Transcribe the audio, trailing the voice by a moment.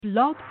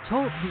Blog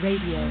Talk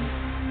Radio.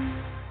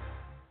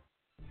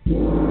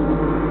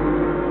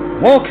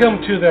 Welcome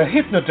to the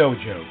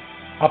Hypnodojo,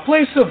 a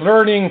place of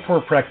learning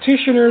for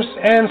practitioners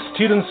and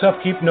students of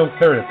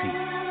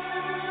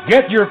hypnotherapy.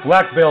 Get your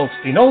black belts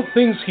in all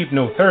things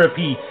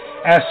hypnotherapy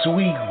as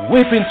we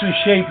whip into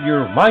shape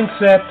your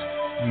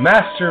mindset,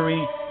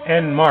 mastery,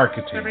 and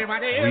marketing.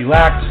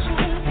 Relax,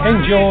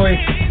 enjoy,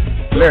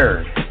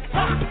 learn.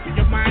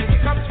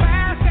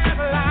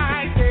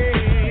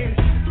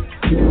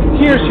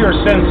 Here's your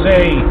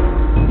sensei,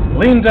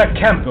 Linda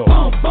Campbell.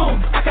 Boom,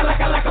 boom,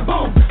 like a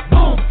boom.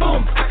 Boom,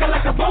 boom,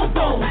 like a boom,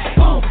 boom.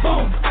 Boom,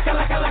 boom,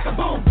 like a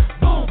boom.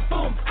 Boom,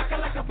 boom,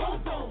 like a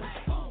boom, boom.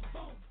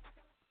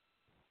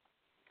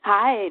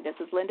 Hi, this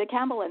is Linda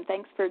Campbell, and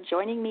thanks for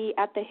joining me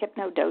at the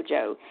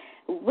Hypnodojo.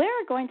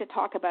 We're going to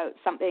talk about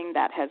something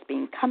that has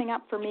been coming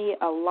up for me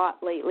a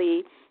lot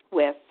lately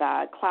with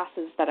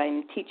classes that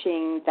I'm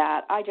teaching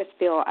that I just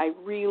feel I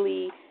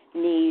really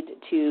need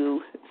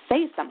to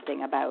say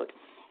something about.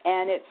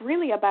 And it's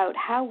really about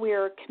how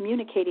we're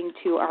communicating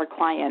to our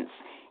clients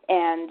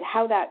and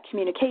how that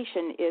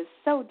communication is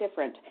so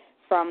different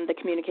from the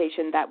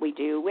communication that we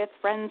do with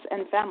friends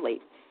and family.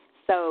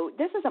 So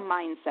this is a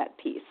mindset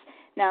piece.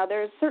 Now,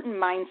 there's certain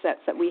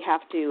mindsets that we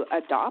have to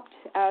adopt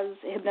as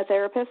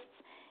hypnotherapists,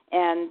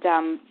 and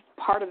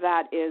part of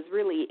that is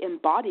really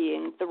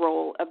embodying the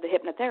role of the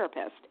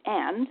hypnotherapist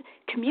and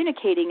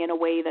communicating in a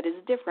way that is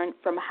different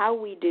from how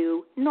we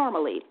do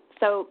normally.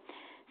 So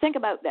think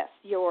about this.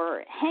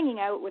 You're hanging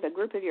out with a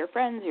group of your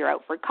friends, you're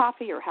out for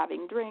coffee or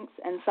having drinks,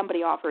 and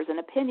somebody offers an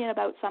opinion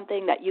about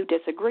something that you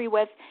disagree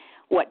with.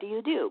 What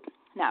do?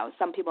 Now,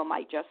 some people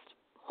might just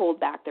hold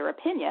back their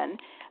opinion,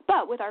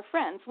 but with our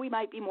friends, we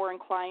might be more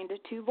inclined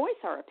to voice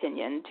our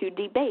opinion, to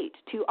debate,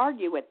 to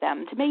argue with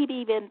them, to maybe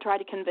even try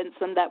to convince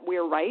them that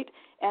we're right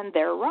and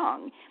they're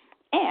wrong.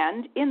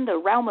 And in the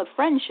realm of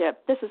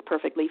friendship, this is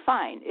perfectly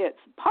fine. It's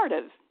part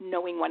of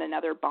knowing one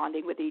another,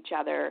 bonding with each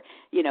other.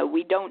 You know,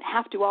 we don't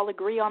have to all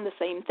agree on the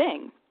same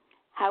thing.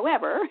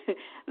 However,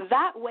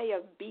 that way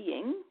of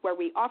being, where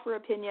we offer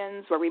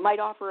opinions, where we might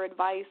offer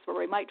advice, where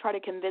we might try to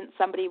convince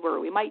somebody, where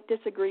we might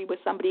disagree with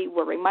somebody,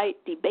 where we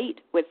might debate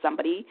with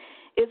somebody,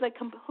 is a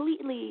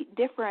completely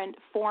different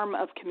form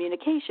of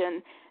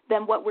communication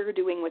than what we're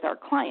doing with our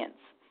clients.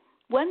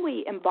 When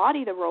we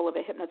embody the role of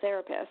a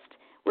hypnotherapist,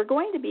 we're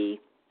going to be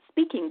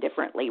speaking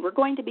differently. We're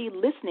going to be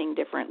listening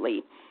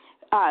differently.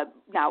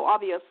 Now,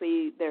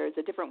 obviously, there's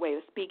a different way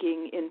of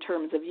speaking in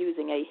terms of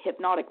using a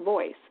hypnotic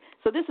voice.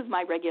 So this is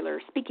my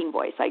regular speaking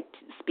voice. I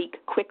speak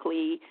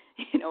quickly.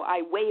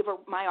 I wave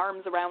my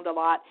arms around a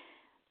lot.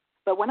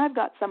 But when I've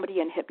got somebody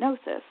in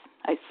hypnosis,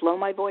 I slow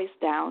my voice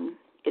down.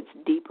 It's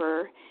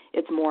deeper.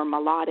 It's more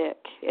melodic.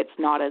 It's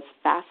not as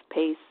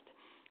fast-paced.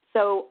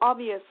 So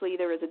obviously,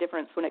 there is a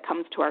difference when it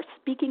comes to our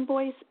speaking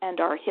voice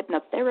and our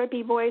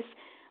hypnotherapy voice.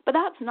 But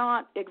that's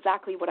not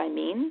exactly what I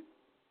mean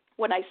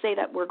when I say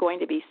that we're going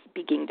to be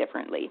speaking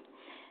differently.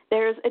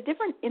 There's a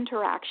different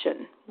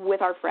interaction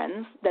with our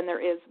friends than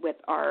there is with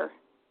our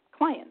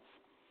clients.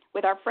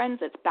 With our friends,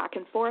 it's back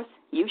and forth.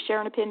 You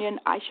share an opinion,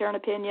 I share an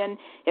opinion.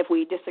 If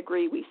we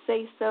disagree, we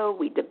say so.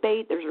 We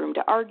debate. There's room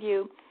to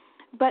argue.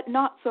 But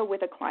not so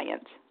with a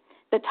client.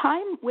 The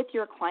time with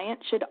your client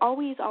should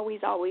always, always,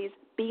 always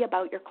be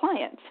about your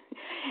client.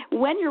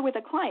 When you're with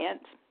a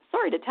client,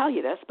 sorry to tell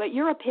you this, but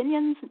your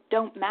opinions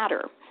don't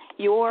matter.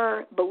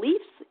 Your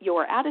beliefs,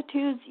 your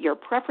attitudes, your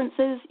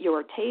preferences,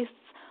 your tastes,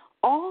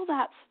 all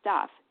that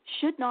stuff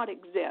should not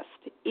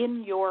exist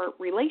in your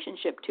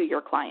relationship to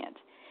your client.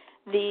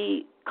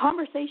 The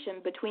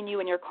conversation between you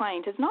and your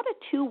client is not a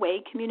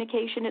two-way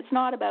communication. It's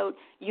not about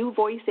you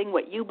voicing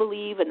what you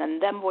believe and then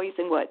them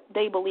voicing what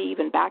they believe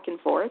and back and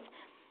forth.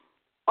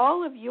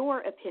 All of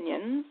your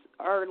opinions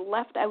are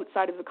left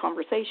outside of the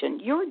conversation.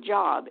 Your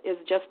job is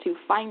just to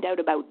find out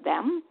about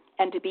them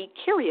and to be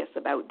curious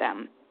about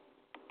them.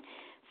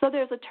 So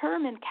there's a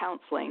term in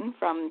counseling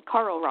from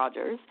Carl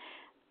Rogers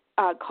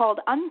called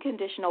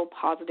Unconditional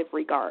Positive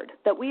Regard,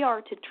 that we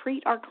are to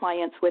treat our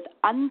clients with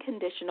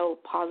unconditional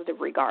positive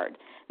regard.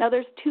 Now,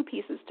 there's two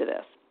pieces to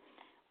this.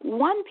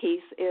 One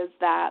piece is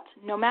that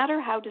no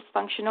matter how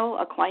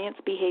dysfunctional a client's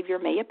behavior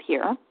may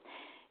appear,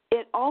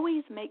 it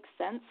always makes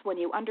sense when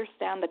you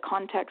understand the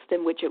context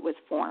in which it was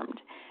formed.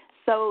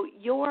 So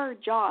your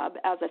job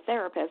as a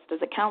therapist, as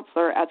a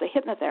counselor, as a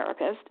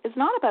hypnotherapist is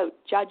not about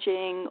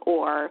judging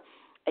or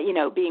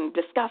being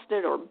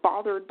disgusted or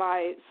bothered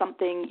by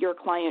something your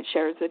client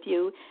shares with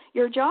you.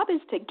 Your job is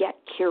to get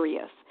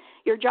curious.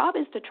 Your job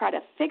is to try to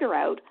figure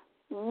out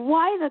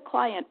why the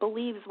client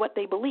believes what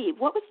they believe.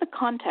 What was the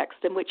context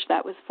in which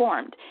that was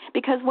formed?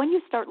 Because when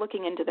you start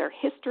looking into their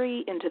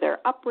history, into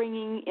their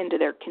upbringing, into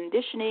their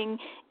conditioning,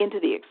 into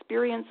the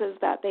experiences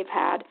that they've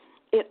had,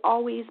 it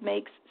always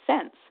makes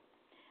sense.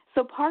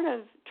 So part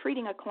of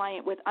treating a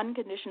client with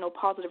unconditional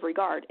positive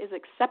regard is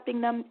accepting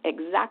them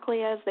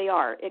exactly as they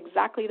are,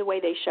 exactly the way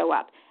they show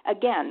up.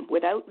 Again,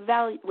 without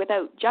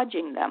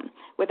judging them,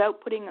 without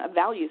putting a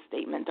value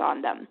statement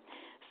on them.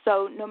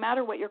 So no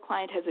matter what your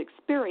client has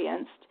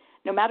experienced,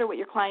 no matter what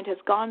your client has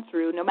gone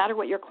through, no matter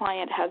what your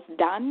client has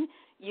done,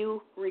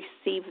 you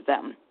receive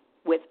them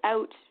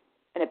without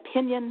an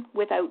opinion,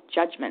 without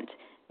judgment,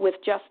 with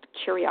just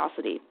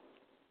curiosity.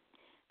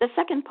 The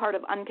second part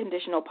of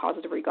unconditional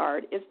positive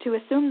regard is to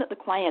assume that the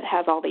client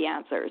has all the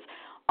answers.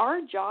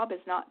 Our job is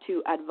not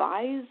to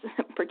advise,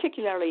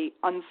 particularly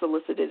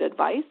unsolicited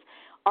advice.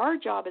 Our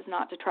job is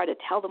not to try to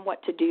tell them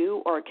what to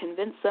do or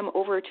convince them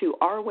over to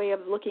our way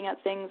of looking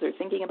at things or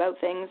thinking about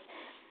things.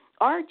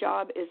 Our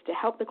job is to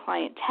help the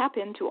client tap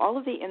into all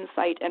of the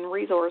insight and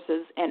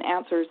resources and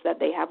answers that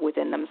they have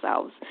within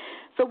themselves.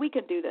 So we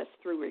could do this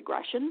through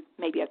regression.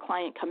 Maybe a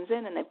client comes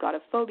in and they've got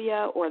a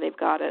phobia or they've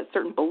got a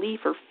certain belief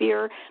or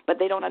fear, but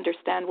they don't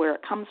understand where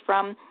it comes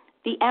from.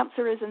 The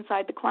answer is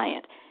inside the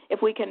client.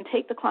 If we can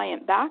take the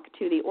client back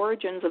to the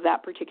origins of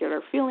that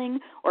particular feeling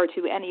or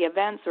to any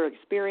events or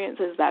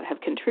experiences that have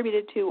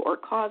contributed to or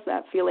caused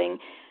that feeling,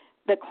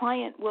 the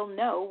client will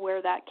know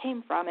where that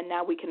came from, and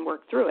now we can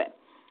work through it.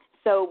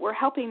 So we're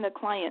helping the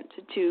client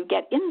to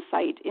get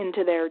insight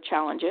into their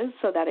challenges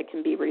so that it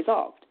can be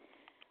resolved.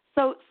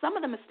 So some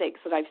of the mistakes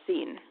that I've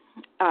seen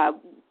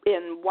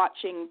in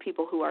watching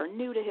people who are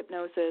new to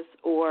hypnosis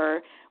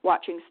or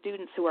watching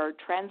students who are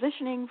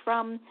transitioning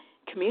from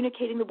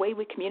communicating the way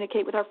we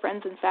communicate with our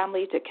friends and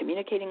family to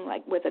communicating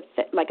like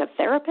a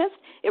therapist,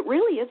 it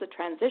really is a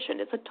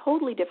transition. It's a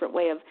totally different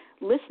way of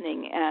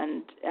listening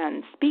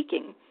and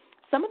speaking.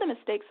 Some of the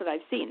mistakes that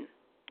I've seen.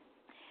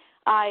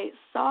 I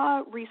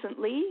saw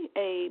recently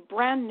a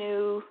brand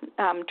new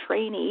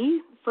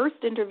trainee, first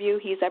interview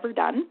he's ever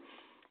done,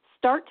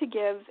 start to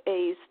give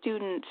a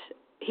student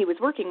he was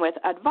working with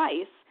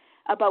advice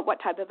about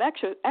what type of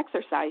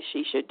exercise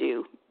she should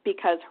do,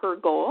 because her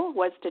goal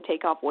was to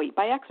take off weight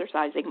by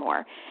exercising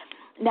more.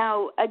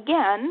 Now,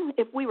 again,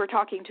 if we were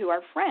talking to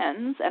our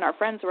friends and our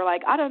friends were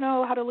like, I don't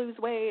know how to lose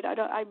weight,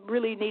 I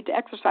really need to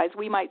exercise,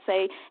 we might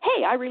say,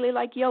 hey, I really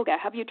like yoga,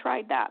 have you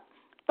tried that?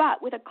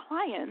 But with a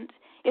client,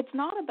 it's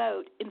not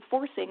about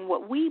enforcing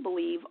what we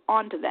believe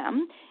onto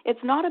them. It's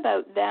not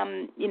about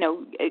them,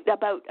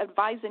 about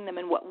advising them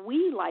in what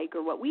we like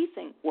or what we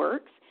think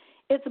works.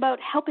 It's about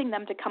helping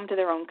them to come to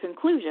their own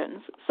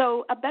conclusions.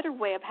 So a better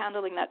way of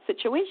handling that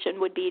situation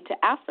would be to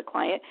ask the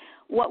client,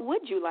 what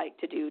would you like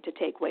to do to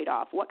take weight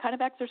off? What kind of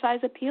exercise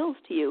appeals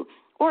to you?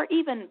 Or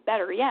even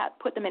better yet,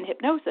 put them in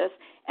hypnosis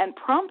and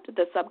prompt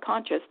the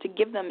subconscious to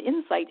give them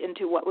insight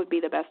into what would be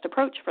the best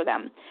approach for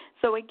them.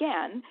 So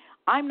again,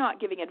 I'm not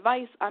giving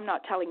advice. I'm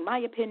not telling my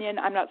opinion.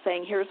 I'm not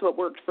saying here's what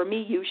worked for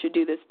me. You should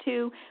do this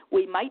too.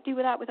 We might do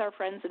that with our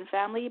friends and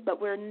family,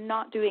 but we're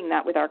not doing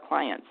that with our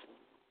clients.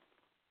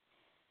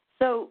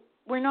 So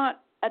we're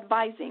not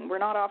advising. We're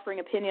not offering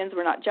opinions.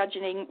 We're not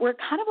judging. We're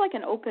kind of like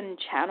an open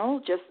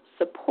channel, just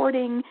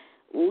supporting,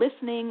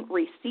 listening,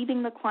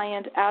 receiving the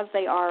client as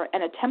they are,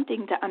 and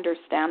attempting to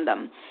understand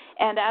them.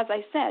 And as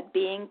I said,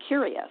 being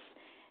curious.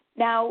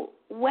 Now,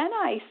 when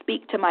I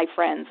speak to my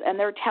friends and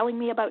they're telling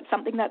me about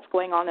something that's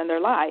going on in their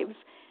lives,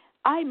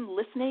 I'm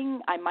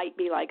listening. I might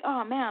be like,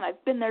 oh, man,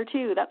 I've been there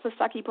too. That's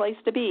a sucky place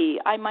to be.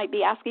 I might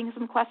be asking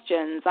some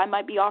questions. I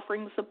might be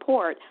offering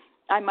support.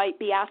 I might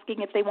be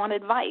asking if they want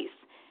advice.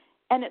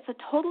 And it's a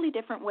totally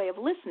different way of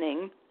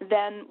listening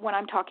than when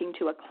I'm talking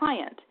to a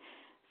client.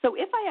 So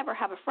if I ever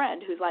have a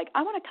friend who's like,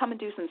 I want to come and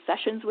do some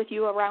sessions with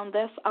you around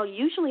this, I'll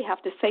usually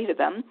have to say to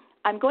them,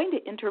 I'm going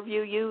to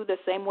interview you the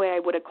same way I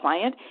would a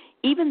client,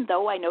 even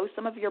though I know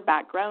some of your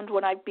background.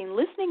 When I've been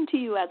listening to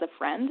you as a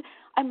friend,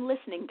 I'm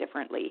listening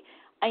differently.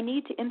 I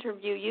need to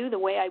interview you the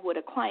way I would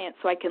a client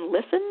so I can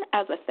listen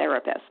as a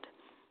therapist.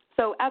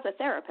 So as a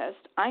therapist,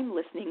 I'm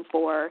listening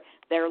for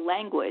their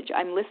language.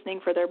 I'm listening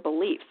for their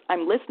beliefs.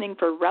 I'm listening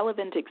for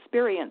relevant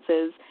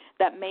experiences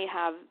that may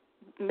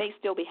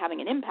still be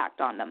having an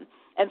impact on them.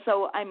 And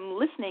so I'm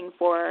listening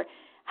for,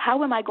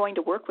 how am I going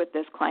to work with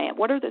this client?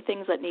 What are the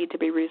things that need to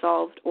be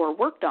resolved or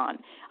worked on?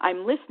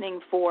 I'm listening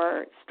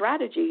for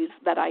strategies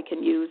that I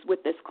can use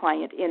with this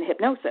client in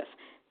hypnosis.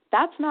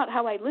 That's not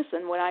how I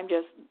listen when I'm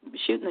just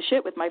shooting the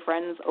shit with my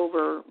friends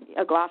over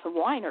a glass of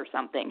wine or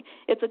something.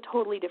 It's a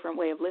totally different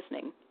way of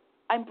listening.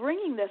 I'm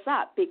bringing this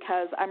up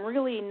because I'm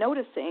really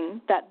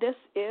noticing that this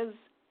is,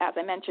 as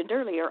I mentioned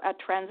earlier, a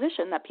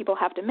transition that people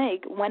have to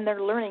make when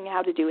they're learning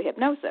how to do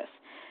hypnosis.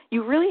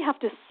 You really have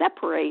to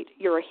separate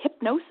your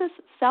hypnosis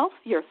self,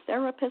 your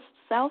therapist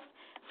self,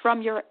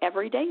 from your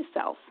everyday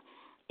self.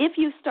 If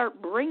you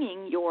start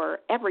bringing your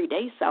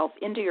everyday self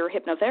into your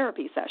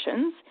hypnotherapy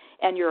sessions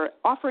and you're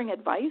offering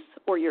advice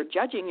or you're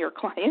judging your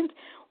client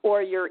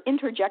or you're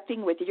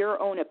interjecting with your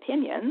own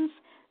opinions,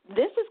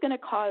 this is going to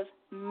cause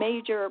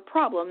major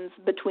problems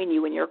between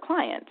you and your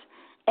client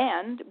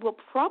and will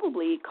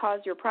probably cause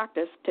your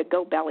practice to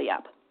go belly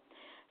up.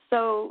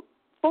 So,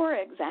 for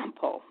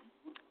example,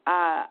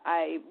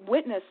 I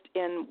witnessed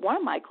in one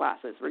of my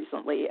classes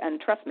recently, and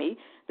trust me,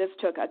 this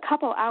took a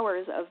couple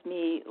hours of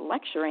me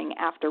lecturing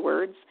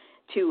afterwards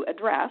to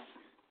address.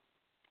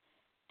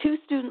 Two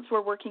students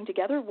were working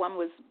together. One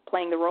was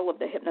playing the role of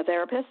the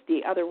hypnotherapist.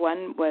 The other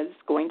one was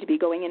going to be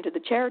going into the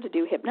chair to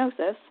do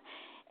hypnosis.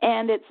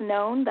 And it's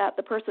known that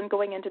the person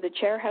going into the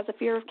chair has a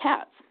fear of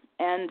cats.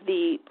 And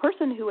the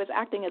person who was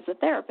acting as a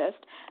therapist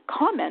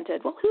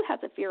commented, well, who has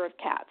a fear of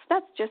cats?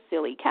 That's just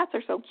silly. Cats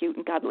are so cute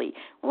and cuddly,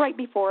 right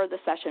before the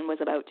session was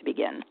about to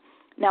begin.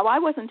 Now, I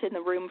wasn't in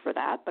the room for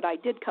that, but I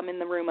did come in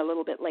the room a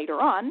little bit later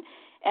on,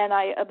 and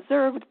I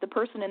observed the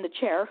person in the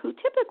chair who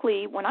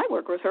typically, when I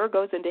work with her,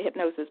 goes into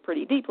hypnosis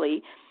pretty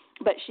deeply,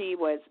 but she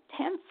was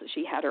tense.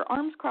 She had her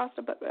arms crossed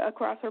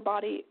across her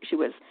body. She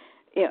was,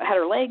 had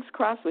her legs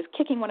crossed, was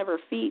kicking one of her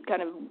feet,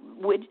 kind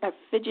of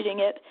fidgeting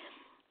it,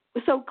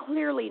 so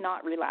clearly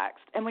not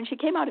relaxed. And when she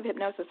came out of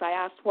hypnosis, I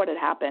asked what had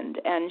happened,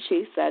 and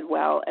she said,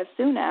 well, as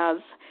soon as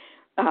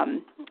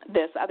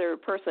this other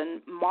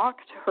person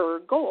mocked her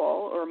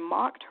goal or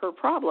mocked her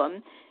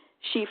problem,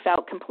 she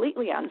felt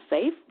completely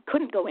unsafe,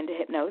 couldn't go into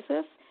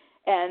hypnosis,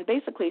 and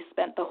basically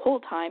spent the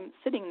whole time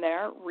sitting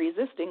there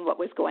resisting what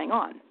was going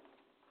on.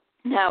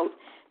 Now,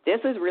 this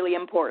is really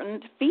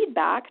important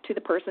feedback to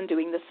the person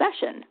doing the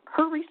session.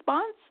 Her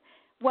response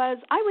was,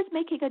 I was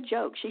making a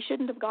joke. She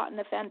shouldn't have gotten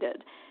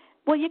offended.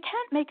 Well, you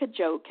can't make a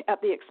joke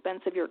at the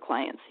expense of your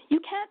clients. You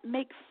can't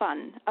make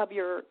fun of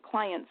your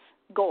client's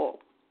goal.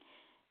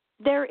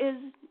 There is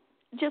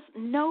just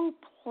no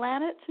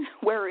planet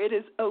where it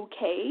is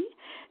okay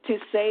to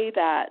say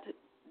that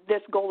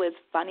this goal is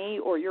funny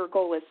or your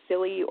goal is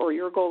silly or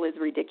your goal is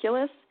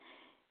ridiculous.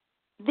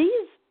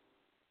 These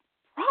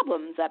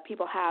problems that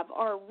people have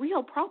are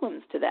real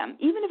problems to them.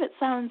 Even if it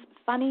sounds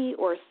funny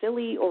or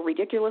silly or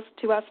ridiculous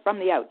to us from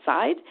the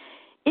outside,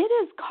 it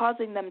is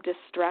causing them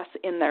distress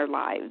in their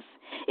lives.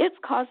 It's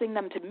causing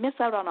them to miss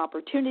out on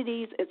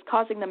opportunities. It's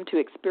causing them to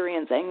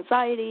experience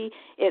anxiety.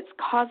 It's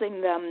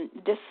causing them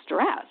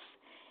distress.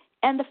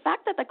 And the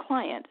fact that the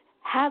client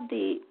had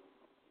the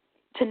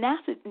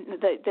tenacity,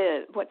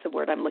 what's the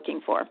word I'm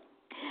looking for?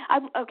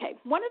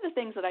 One of the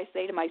things that I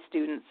say to my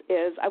students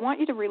is I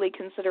want you to really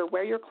consider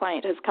where your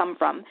client has come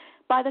from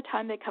by the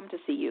time they come to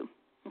see you.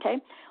 Okay?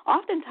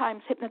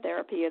 Oftentimes,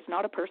 hypnotherapy is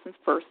not a person's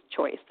first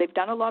choice. They've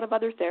done a lot of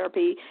other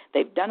therapy.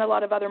 They've done a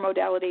lot of other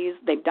modalities.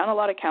 They've done a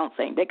lot of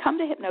counseling. They come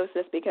to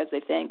hypnosis because they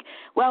think,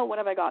 well, what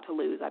have I got to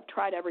lose? I've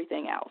tried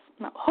everything else.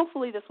 Now,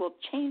 hopefully this will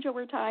change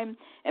over time,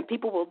 and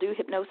people will do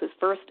hypnosis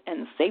first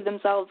and save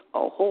themselves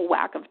a whole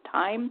whack of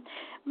time.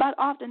 But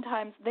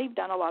oftentimes, they've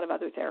done a lot of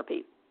other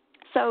therapy.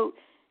 So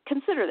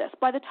consider this.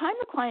 By the time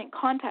the client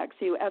contacts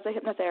you as a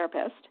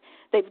hypnotherapist,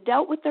 they've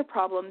dealt with their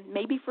problem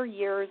maybe for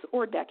years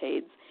or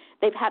decades.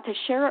 They've had to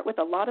share it with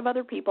a lot of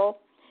other people.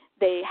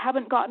 They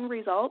haven't gotten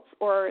results,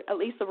 or at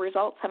least the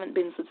results haven't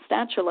been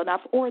substantial enough,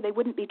 or they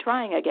wouldn't be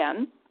trying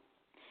again.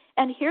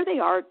 And here they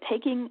are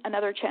taking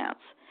another chance.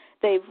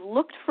 They've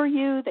looked for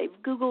you, they've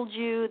Googled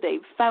you, they've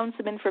found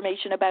some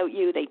information about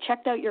you, they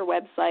checked out your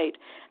website,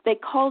 they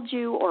called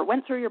you or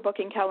went through your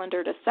booking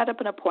calendar to set up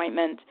an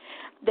appointment.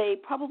 They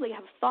probably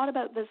have thought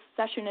about this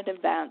session in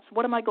advance.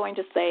 What am I going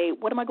to say?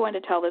 What am I going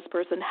to tell this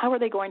person? How are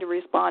they going to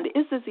respond?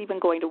 Is this even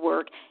going to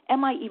work?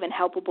 Am I even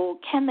helpable?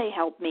 Can they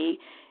help me?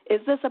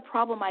 Is this a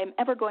problem I'm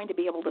ever going to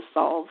be able to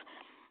solve?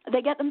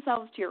 They get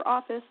themselves to your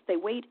office. They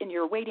wait in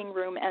your waiting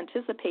room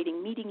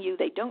anticipating meeting you.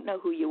 They don't know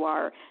who you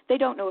are. They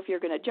don't know if you're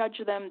going to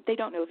judge them. They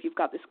don't know if you've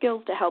got the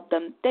skills to help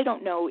them. They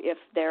don't know if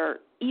they're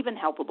even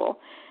helpable.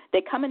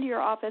 They come into your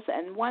office,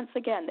 and once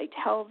again, they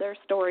tell their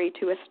story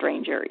to a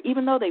stranger.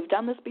 Even though they've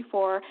done this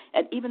before,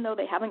 and even though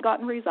they haven't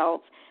gotten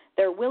results,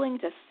 they're willing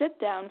to sit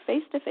down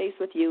face-to-face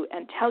with you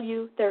and tell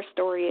you their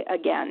story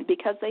again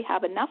because they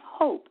have enough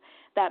hope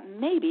that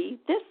maybe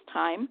this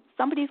time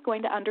somebody's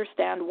going to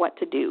understand what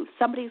to do.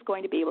 Somebody's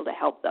going to be able to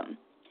help them.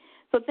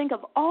 So think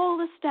of all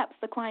the steps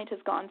the client has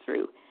gone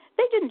through.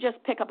 They didn't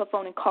just pick up a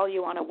phone and call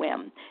you on a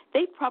whim.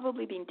 They've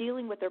probably been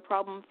dealing with their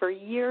problem for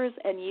years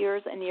and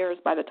years and years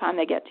by the time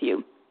they get to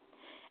you.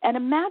 And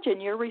imagine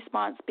your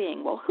response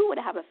being, well, who would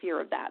have a fear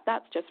of that?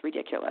 That's just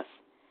ridiculous.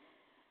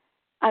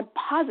 I'm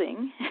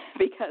pausing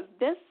because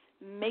this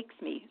makes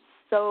me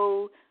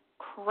so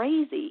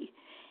crazy.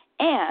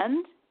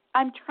 And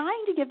I'm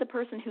trying to give the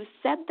person who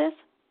said this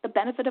the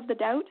benefit of the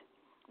doubt.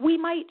 We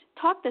might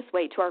talk this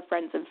way to our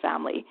friends and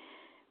family.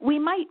 We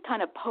might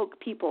kind of poke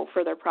people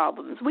for their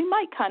problems. We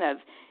might kind of,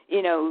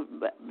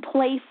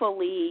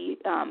 playfully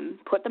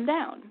put them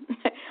down.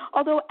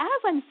 Although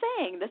as I'm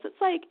saying this, it's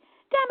like,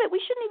 damn it,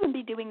 we shouldn't even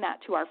be doing that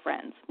to our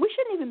friends. We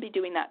shouldn't even be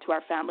doing that to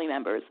our family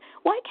members.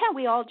 Why can't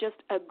we all just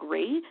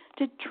agree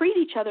to treat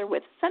each other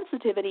with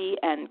sensitivity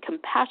and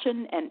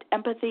compassion and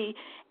empathy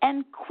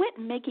and quit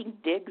making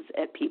digs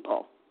at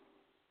people?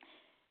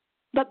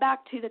 But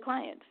back to the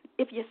client.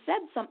 If you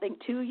said something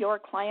to your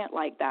client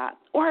like that,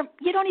 or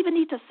you don't even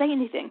need to say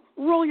anything,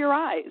 roll your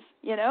eyes,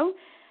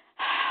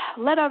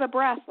 let out a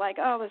breath like,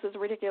 oh, this is a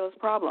ridiculous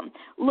problem.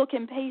 Look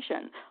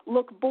impatient,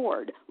 look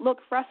bored, look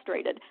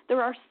frustrated.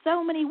 There are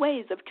so many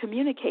ways of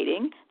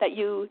communicating that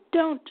you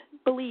don't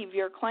believe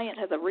your client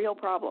has a real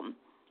problem.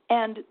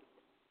 And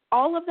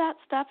all of that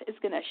stuff is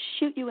going to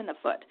shoot you in the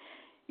foot.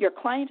 Your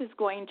client is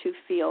going to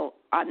feel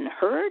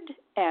unheard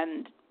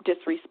and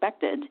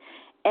disrespected,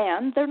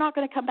 and they're not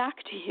going to come back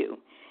to you.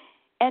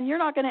 And you're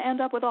not going to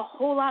end up with a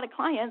whole lot of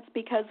clients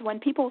because when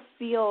people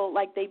feel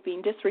like they've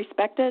been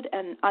disrespected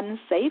and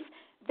unsafe,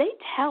 they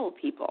tell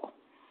people.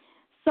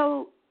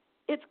 So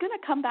it's going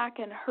to come back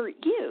and hurt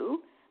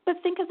you, but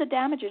think of the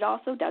damage it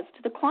also does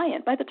to the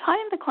client. By the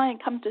time the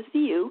client comes to see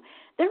you,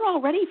 they're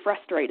already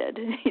frustrated.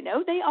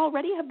 They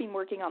already have been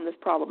working on this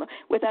problem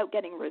without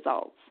getting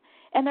results.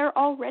 And they're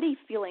already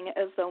feeling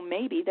as though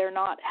maybe they're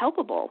not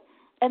helpable.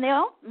 And they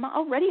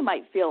already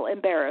might feel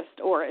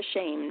embarrassed or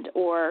ashamed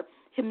or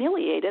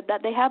humiliated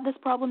that they have this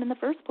problem in the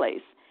first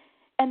place.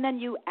 And then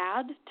you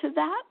add to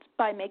that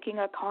by making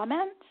a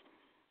comment.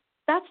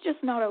 That's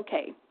just not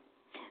okay.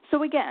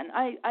 So again,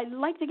 I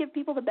like to give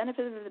people the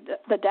benefit of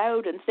the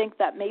doubt and think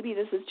that maybe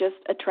this is just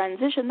a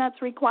transition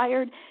that's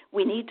required.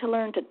 We need to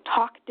learn to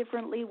talk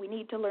differently. We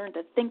need to learn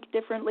to think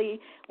differently.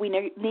 We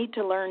need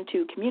to learn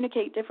to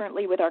communicate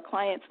differently with our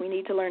clients. We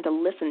need to learn to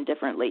listen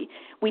differently.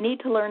 We need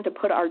to learn to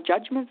put our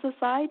judgments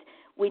aside.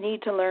 We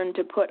need to learn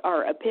to put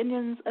our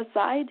opinions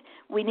aside.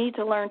 We need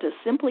to learn to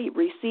simply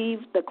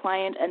receive the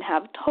client and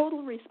have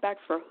total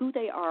respect for who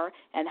they are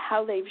and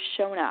how they've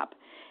shown up.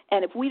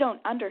 And if we don't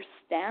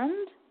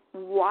understand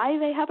why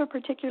they have a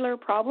particular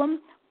problem,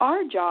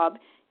 our job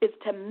is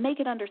to make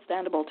it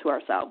understandable to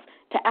ourselves,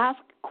 to ask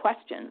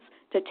questions,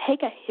 to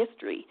take a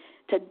history,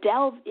 to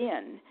delve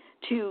in,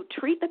 to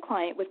treat the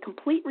client with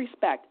complete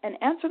respect and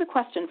answer the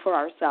question for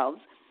ourselves,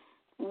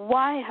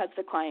 why has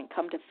the client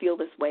come to feel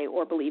this way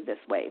or believe this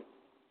way?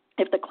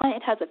 If the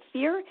client has a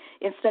fear,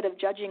 instead of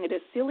judging it as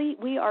silly,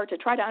 we are to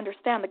try to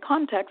understand the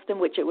context in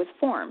which it was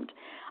formed.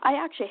 I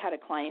actually had a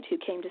client who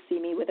came to see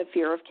me with a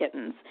fear of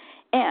kittens,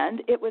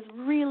 and it was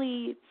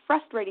really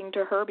frustrating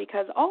to her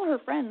because all her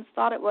friends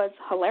thought it was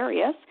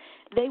hilarious.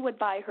 They would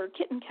buy her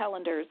kitten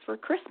calendars for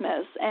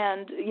Christmas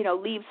and,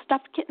 leave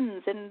stuffed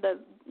kittens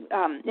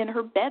in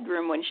her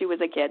bedroom when she was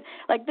a kid.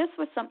 Like, this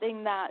was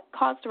something that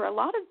caused her a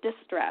lot of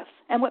distress.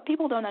 And what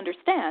people don't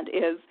understand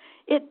is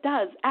it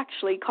does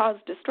actually cause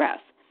distress.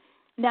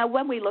 Now,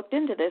 when we looked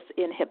into this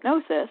in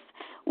hypnosis,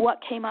 what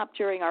came up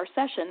during our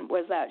session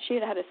was that she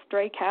had a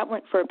stray cat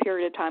for a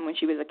period of time when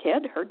she was a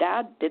kid. Her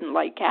dad didn't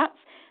like cats.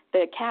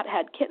 The cat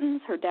had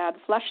kittens. Her dad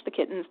flushed the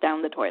kittens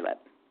down the toilet.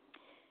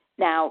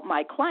 Now,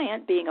 my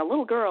client, being a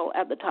little girl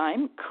at the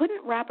time,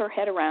 couldn't wrap her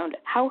head around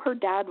how her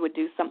dad would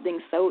do something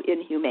so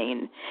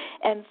inhumane.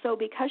 And so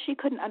because she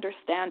couldn't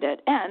understand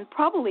it, and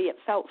probably it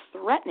felt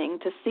threatening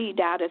to see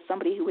Dad as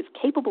somebody who was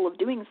capable of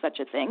doing such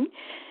a thing,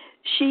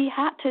 she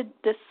had to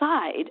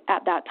decide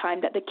at that time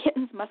that the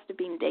kittens must have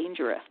been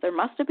dangerous. There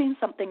must have been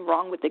something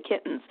wrong with the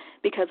kittens,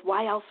 because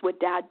why else would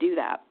Dad do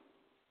that?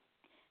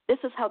 This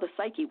is how the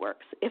psyche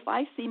works. If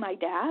I see my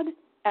dad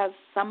as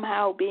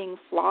somehow being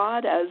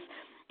flawed, as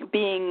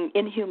being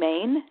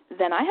inhumane,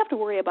 then I have to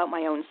worry about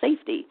my own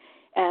safety.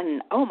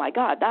 And, oh, my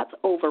God, that's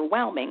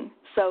overwhelming.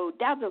 So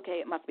Dad's okay,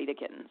 it must be the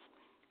kittens.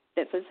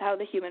 This is how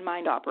the human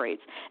mind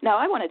operates. Now,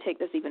 I want to take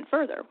this even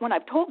further. When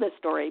I've told this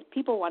story,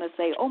 people want to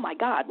say, oh, my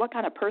God, what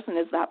kind of person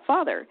is that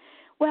father?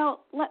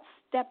 Well, let's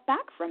step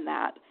back from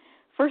that.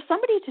 For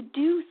somebody to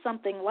do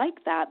something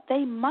like that,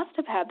 they must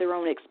have had their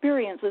own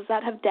experiences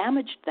that have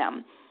damaged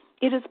them.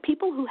 It is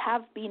people who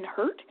have been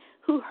hurt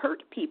who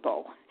hurt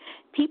people.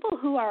 People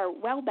who are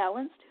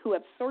well-balanced, who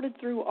have sorted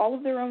through all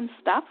of their own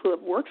stuff, who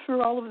have worked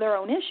through all of their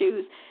own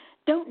issues,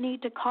 don't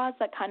need to cause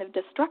that kind of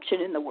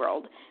destruction in the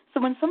world.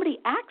 So when somebody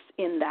acts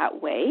in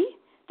that way,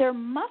 there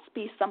must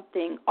be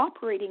something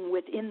operating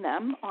within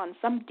them on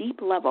some deep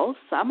level,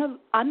 some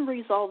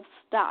unresolved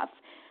stuff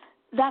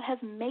that has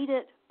made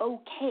it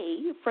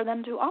okay for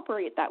them to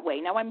operate that way.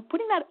 Now, I'm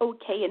putting that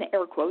okay in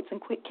air quotes in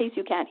case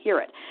you can't hear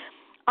it.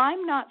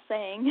 I'm not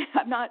saying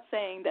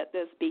that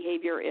this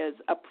behavior is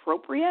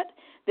appropriate.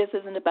 This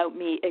isn't about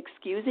me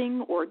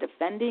excusing or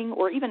defending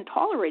or even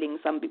tolerating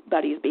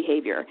somebody's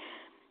behavior.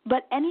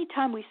 But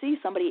anytime we see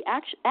somebody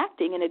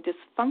acting in a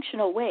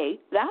dysfunctional way,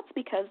 that's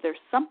because there's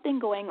something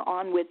going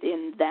on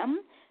within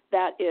them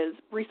that is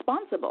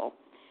responsible.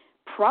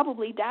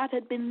 Probably Dad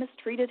had been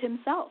mistreated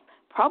himself.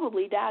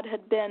 Probably Dad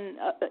had been,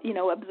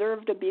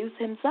 observed abuse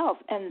himself,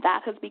 and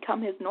that has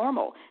become his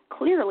normal.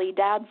 Clearly,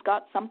 Dad's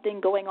got something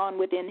going on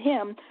within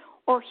him,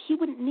 or he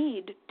wouldn't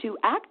need to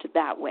act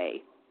that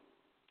way.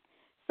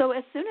 So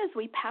as soon as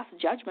we pass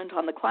judgment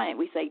on the client,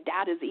 we say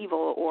Dad is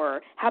evil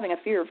or having a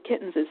fear of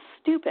kittens is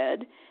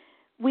stupid,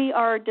 we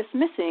are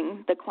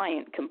dismissing the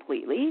client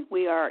completely.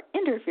 We are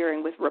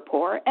interfering with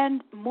rapport,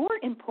 and more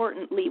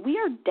importantly, we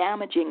are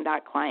damaging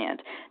that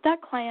client.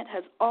 That client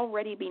has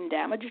already been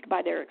damaged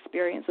by their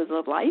experiences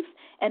of life,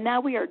 and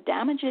now we are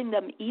damaging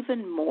them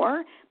even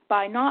more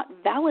by not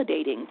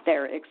validating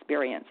their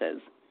experiences.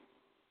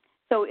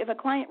 So if a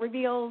client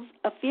reveals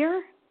a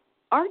fear,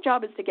 our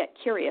job is to get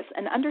curious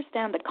and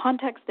understand the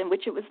context in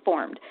which it was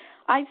formed.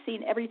 I've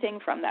seen everything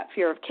from that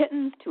fear of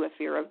kittens to a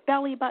fear of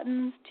belly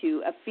buttons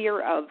to a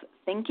fear of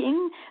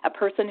thinking, a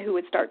person who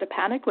would start to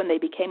panic when they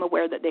became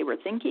aware that they were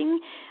thinking.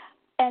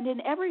 And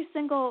in every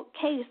single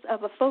case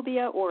of a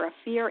phobia or a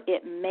fear,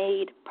 it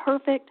made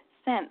perfect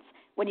sense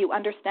when you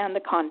understand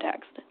the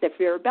context. The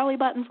fear of belly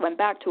buttons went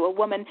back to a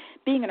woman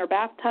being in her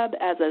bathtub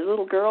as a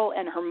little girl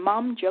and her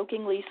mom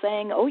jokingly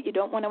saying, oh, you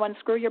don't want to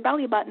unscrew your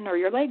belly button or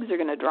your legs are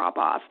going to drop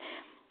off.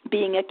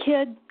 Being a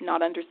kid,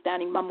 not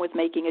understanding mom was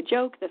making a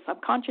joke, the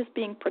subconscious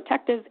being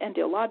protective and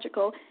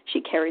illogical,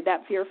 she carried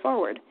that fear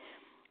forward.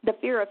 The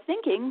fear of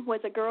thinking was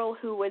a girl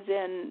who was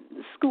in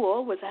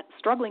school, was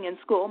struggling in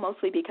school,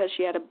 mostly because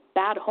she had a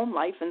bad home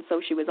life, and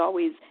so she was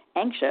always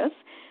anxious.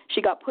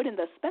 She got put in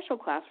the special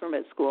classroom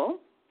at school.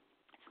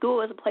 School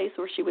was a place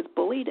where she was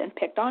bullied and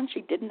picked on.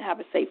 She didn't have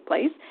a safe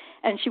place,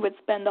 and she would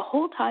spend the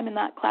whole time in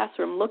that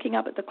classroom looking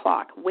up at the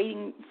clock,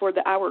 waiting for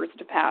the hours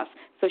to pass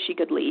so she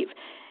could leave,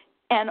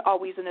 and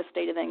always in a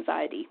state of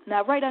anxiety.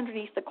 Now, right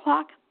underneath the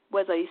clock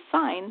was a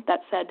sign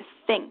that said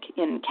think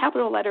in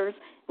capital letters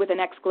with an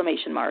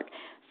exclamation mark.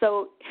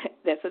 So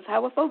this is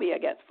how a phobia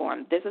gets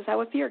formed. This is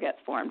how a fear gets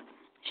formed.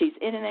 She's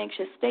in an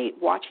anxious state,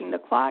 watching the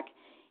clock,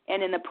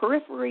 and in the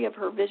periphery of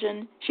her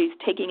vision, she's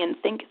taking in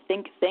think,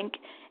 think, think,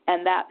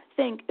 and that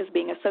think is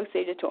being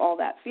associated to all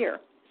that fear.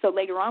 So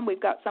later on,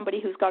 we've got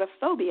somebody who's got a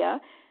phobia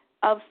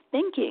of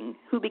thinking,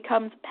 who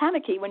becomes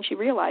panicky when she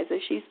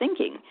realizes she's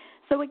thinking.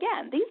 So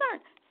again, these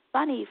aren't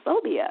funny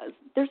phobias.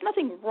 There's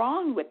nothing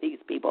wrong with these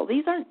people.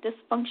 These aren't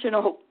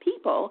dysfunctional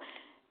people.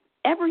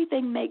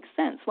 Everything makes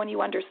sense when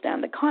you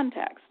understand the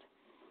context.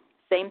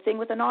 Same thing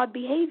with an odd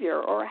behavior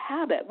or a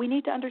habit. We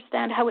need to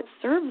understand how it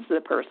serves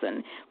the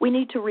person. We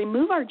need to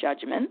remove our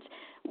judgment.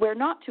 We're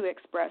not to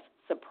express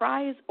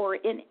surprise or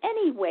in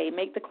any way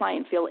make the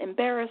client feel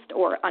embarrassed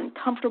or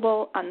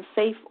uncomfortable,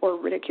 unsafe, or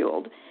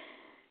ridiculed.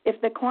 If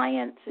the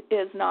client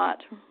is not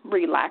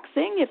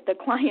relaxing, if the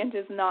client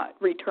is not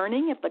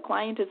returning, if the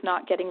client is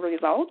not getting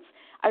results,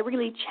 I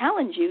really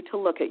challenge you to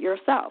look at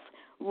yourself.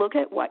 Look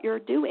at what you're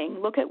doing.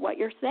 Look at what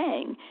you're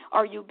saying.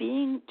 Are you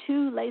being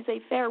too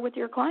laissez-faire with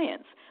your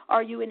clients?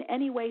 Are you in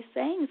any way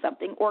saying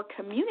something or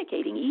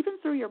communicating, even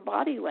through your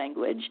body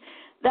language,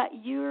 that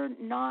you're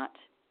not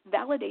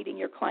validating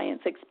your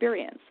client's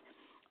experience?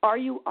 Are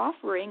you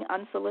offering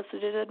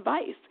unsolicited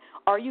advice?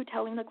 Are you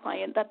telling the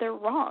client that they're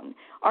wrong?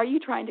 Are you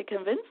trying to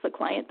convince the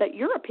client that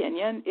your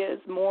opinion is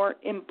more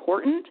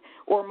important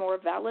or more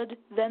valid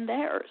than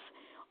theirs?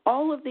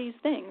 All of these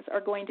things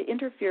are going to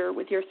interfere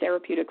with your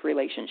therapeutic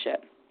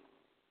relationship.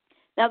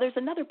 Now, there's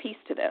another piece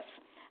to this.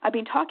 I've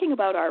been talking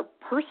about our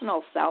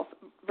personal self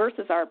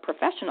versus our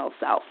professional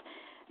self.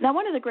 Now,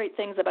 one of the great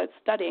things about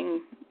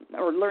studying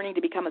or learning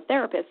to become a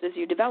therapist is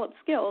you develop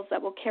skills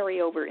that will carry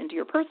over into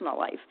your personal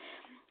life.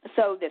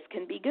 So this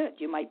can be good.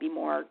 You might be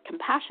more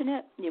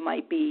compassionate. You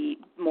might be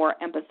more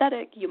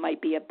empathetic. You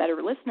might be a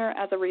better listener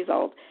as a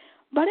result.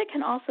 But it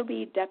can also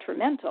be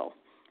detrimental,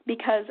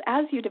 because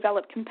as you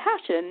develop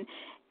compassion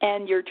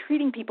and you're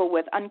treating people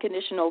with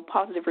unconditional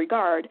positive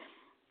regard,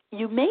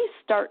 you may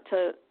start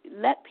to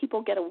let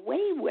people get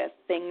away with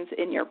things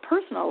in your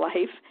personal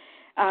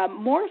life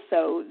more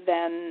so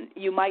than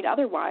you might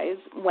otherwise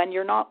when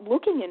you're not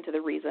looking into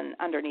the reason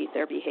underneath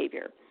their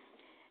behavior.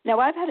 Now,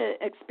 I've had an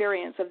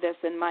experience of this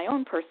in my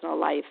own personal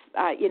life.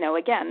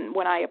 Again,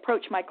 when I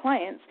approach my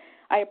clients,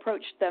 I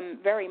approach them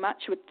very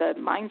much with the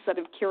mindset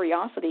of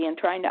curiosity and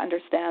trying to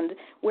understand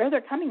where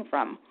they're coming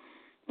from.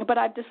 But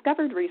I've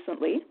discovered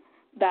recently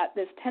that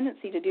this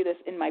tendency to do this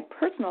in my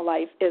personal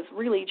life is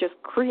really just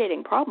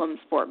creating problems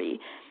for me.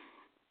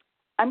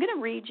 I'm going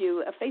to read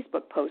you a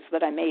Facebook post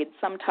that I made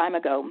some time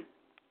ago,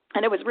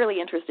 and it was really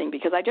interesting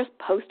because I just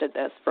posted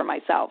this for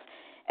myself.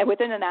 And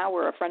within an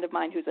hour, a friend of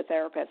mine who's a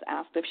therapist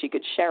asked if she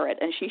could share it,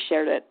 and she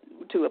shared it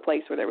to a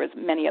place where there was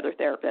many other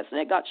therapists, and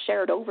it got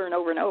shared over and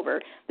over and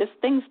over. This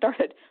thing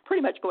started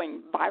pretty much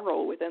going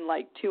viral within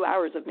like 2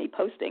 hours of me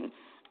posting.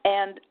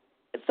 And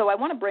so I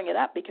want to bring it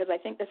up because I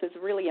think this is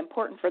really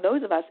important for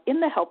those of us in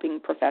the helping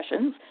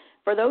professions,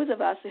 for those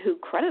of us who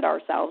credit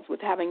ourselves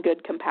with having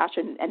good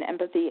compassion and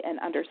empathy and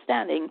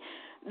understanding,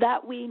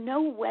 that we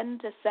know when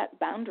to set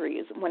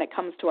boundaries when it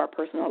comes to our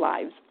personal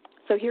lives.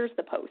 So here's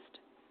the post.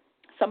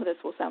 Some of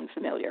this will sound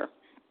familiar.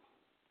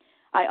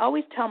 I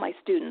always tell my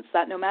students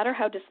that no matter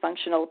how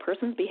dysfunctional a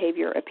person's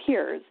behavior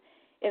appears,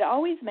 it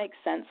always makes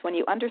sense when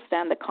you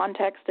understand the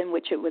context in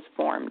which it was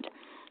formed.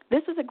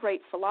 This is a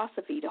great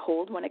philosophy to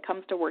hold when it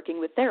comes to working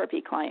with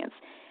therapy clients.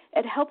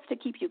 It helps to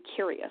keep you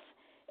curious.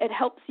 It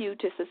helps you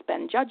to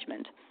suspend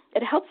judgment.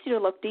 It helps you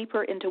to look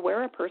deeper into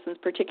where a person's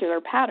particular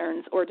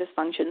patterns or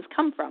dysfunctions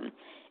come from.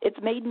 It's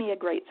made me a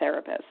great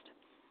therapist.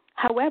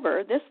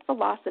 However, this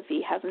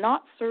philosophy has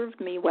not served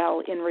me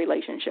well in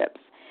relationships.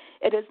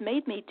 It has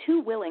made me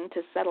too willing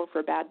to settle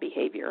for bad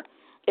behavior.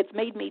 It's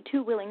made me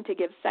too willing to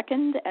give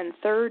second and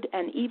third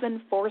and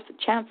even fourth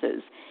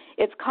chances.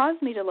 It's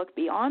caused me to look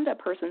beyond a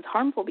person's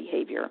harmful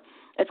behavior.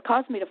 It's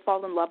caused me to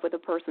fall in love with a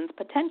person's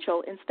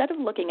potential instead of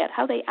looking at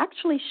how they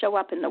actually show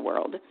up in the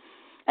world.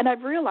 And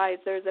I've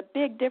realized there's a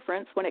big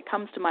difference when it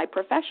comes to my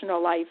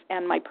professional life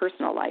and my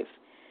personal life.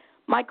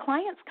 My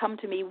clients come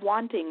to me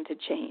wanting to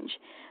change.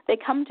 They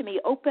come to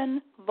me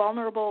open,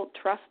 vulnerable,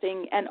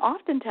 trusting, and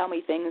often tell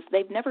me things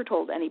they've never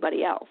told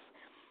anybody else.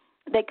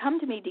 They come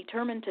to me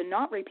determined to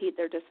not repeat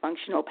their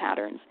dysfunctional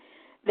patterns.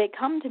 They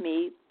come to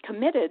me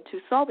committed to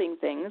solving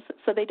things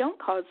so they don't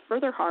cause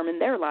further harm in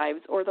their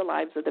lives or the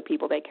lives of the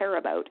people they care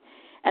about.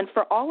 And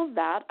for all of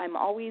that, I'm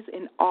always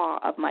in awe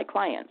of my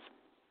clients.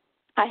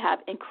 I have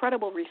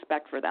incredible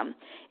respect for them.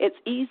 It's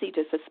easy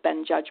to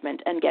suspend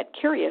judgment and get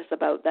curious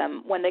about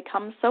them when they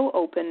come so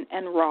open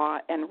and raw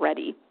and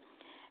ready.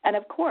 And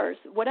of course,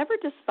 whatever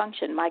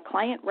dysfunction my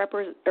client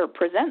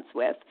presents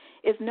with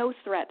is no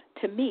threat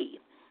to me.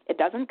 It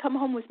doesn't come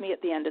home with me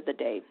at the end of the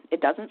day.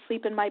 It doesn't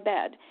sleep in my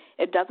bed.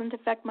 It doesn't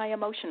affect my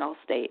emotional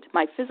state,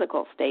 my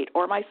physical state,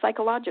 or my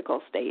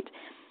psychological state.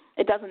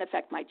 It doesn't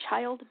affect my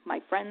child, my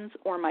friends,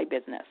 or my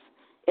business.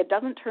 It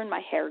doesn't turn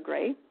my hair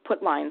gray,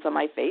 put lines on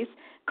my face,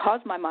 cause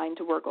my mind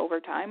to work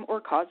overtime,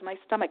 or cause my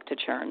stomach to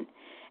churn.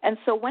 And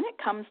so when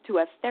it comes to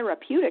a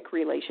therapeutic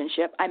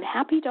relationship, I'm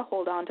happy to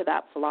hold on to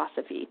that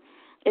philosophy.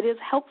 It is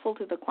helpful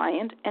to the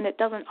client, and it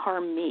doesn't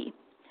harm me.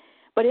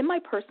 But in my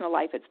personal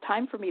life, it's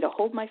time for me to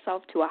hold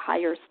myself to a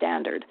higher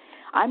standard.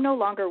 I'm no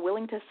longer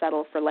willing to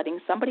settle for letting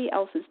somebody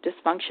else's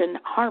dysfunction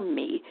harm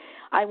me.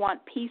 I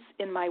want peace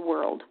in my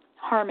world,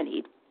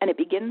 harmony, and it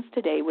begins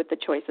today with the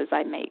choices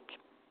I make.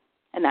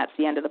 And that's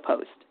the end of the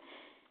post.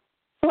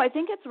 So I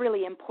think it's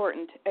really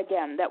important,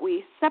 again, that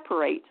we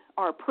separate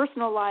our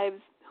personal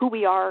lives, who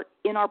we are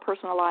in our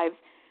personal lives,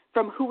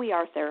 from who we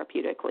are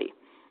therapeutically.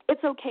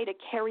 It's okay to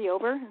carry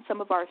over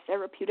some of our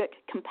therapeutic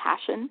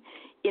compassion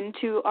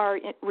into our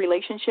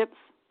relationships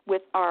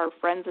with our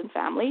friends and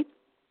family.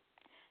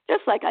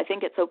 Just like I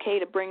think it's okay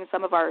to bring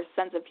some of our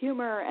sense of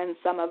humor and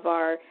some of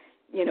our,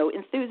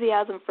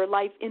 enthusiasm for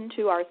life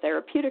into our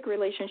therapeutic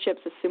relationships,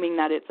 assuming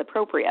that it's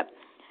appropriate.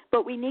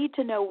 But we need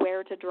to know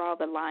where to draw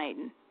the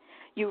line.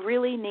 You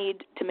really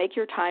need to make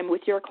your time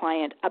with your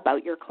client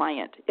about your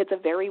client. It's a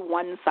very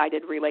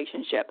one-sided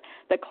relationship.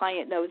 The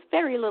client knows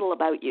very little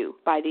about you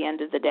by the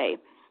end of the day.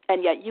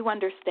 And yet you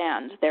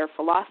understand their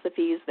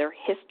philosophies, their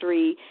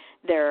history,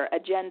 their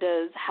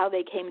agendas, how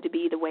they came to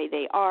be the way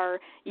they are.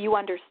 You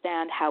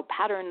understand how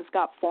patterns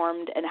got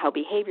formed and how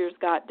behaviors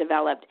got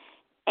developed.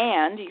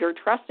 And you're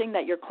trusting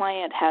that your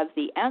client has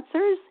the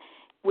answers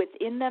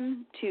within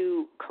them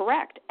to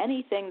correct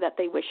anything that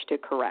they wish to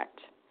correct.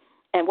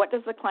 And what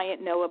does the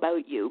client know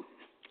about you?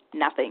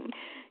 Nothing.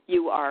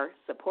 You are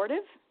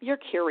supportive, you're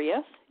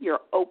curious,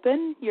 you're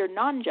open, you're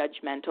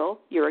non-judgmental,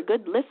 you're a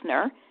good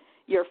listener,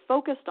 you're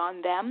focused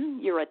on them,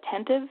 you're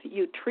attentive,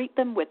 you treat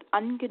them with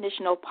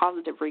unconditional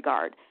positive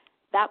regard.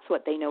 That's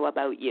what they know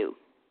about you.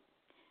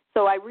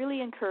 So I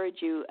really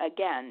encourage you,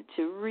 again,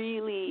 to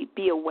really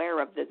be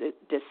aware of the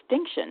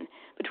distinction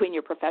between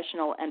your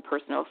professional and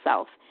personal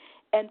self,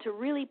 and to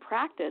really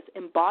practice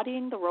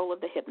embodying the role of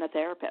the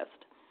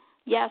hypnotherapist.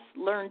 Yes,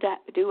 learn to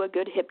do a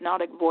good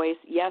hypnotic voice.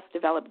 Yes,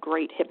 develop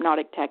great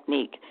hypnotic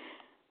technique.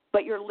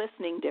 But you're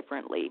listening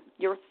differently.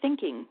 You're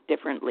thinking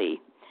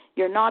differently.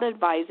 You're not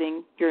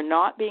advising. You're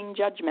not being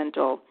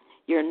judgmental.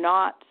 You're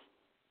not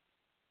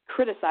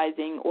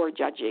criticizing or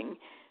judging.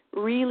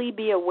 Really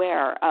be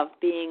aware of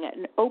being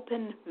an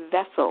open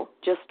vessel,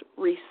 just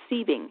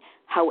receiving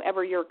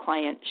however your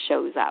client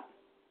shows up.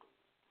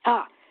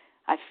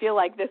 I feel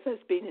like this has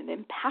been an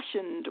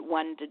impassioned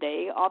one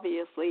today.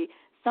 Obviously,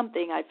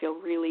 something I feel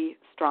really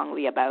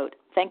strongly about.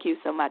 Thank you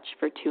so much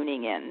for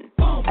tuning in.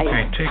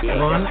 Okay, take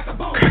one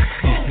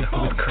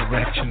with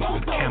corrections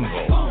with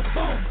Campbell.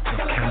 Okay.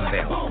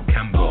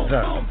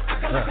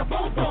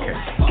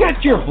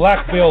 Get your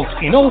black belt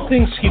in all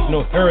things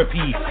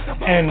hypnotherapy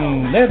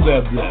and blah,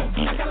 blah,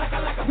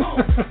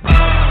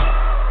 blah.